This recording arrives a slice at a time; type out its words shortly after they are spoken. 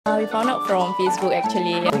We found out from Facebook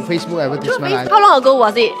actually. From Facebook advertisement. How long ago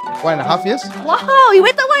was it? 1.5 years? Wow, you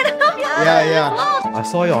waited 1.5 years! Yeah. I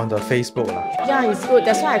saw you on the Facebook. Yeah, it's good.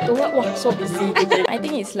 That's why I told her, wow, so busy today. I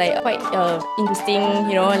think it's like quite interesting,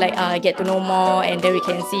 you know, like get to know more, and then we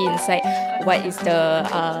can see inside what is the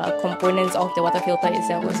components of the water filter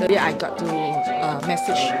itself. So yeah, I got to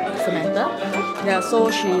message Samantha. Yeah, so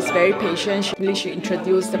she's very patient. She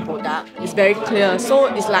introduced the product. It's very clear. So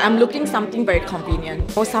it's like I'm looking something very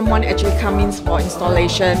convenient. Or someone actually comes in for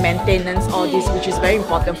installation, maintenance, all this, which is very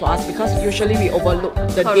important for us because usually we overlook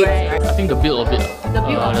the dates. Right? I think the build of it,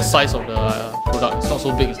 the size of the product, it's not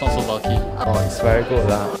so big, it's not so bulky. Oh, it's very good.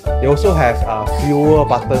 They also have fewer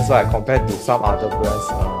buttons compared to some other brands.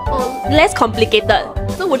 Less complicated.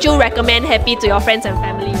 So would you recommend Happie to your friends and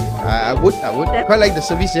family? I would. Quite like the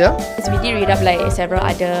service here. we did read up like several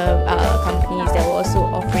other companies that were also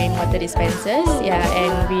offering water dispensers. Yeah,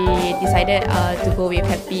 and we decided to go with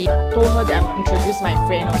Happie. Told her that I'm introduced my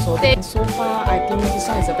friend also. And so far, I think this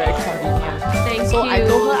one is a very convenient. So I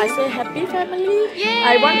told her, I say happy family. Yay!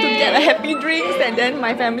 I want to get a happy drinks and then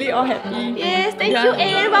my family all happy. Yes, thank you,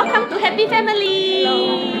 and welcome to Happie Family.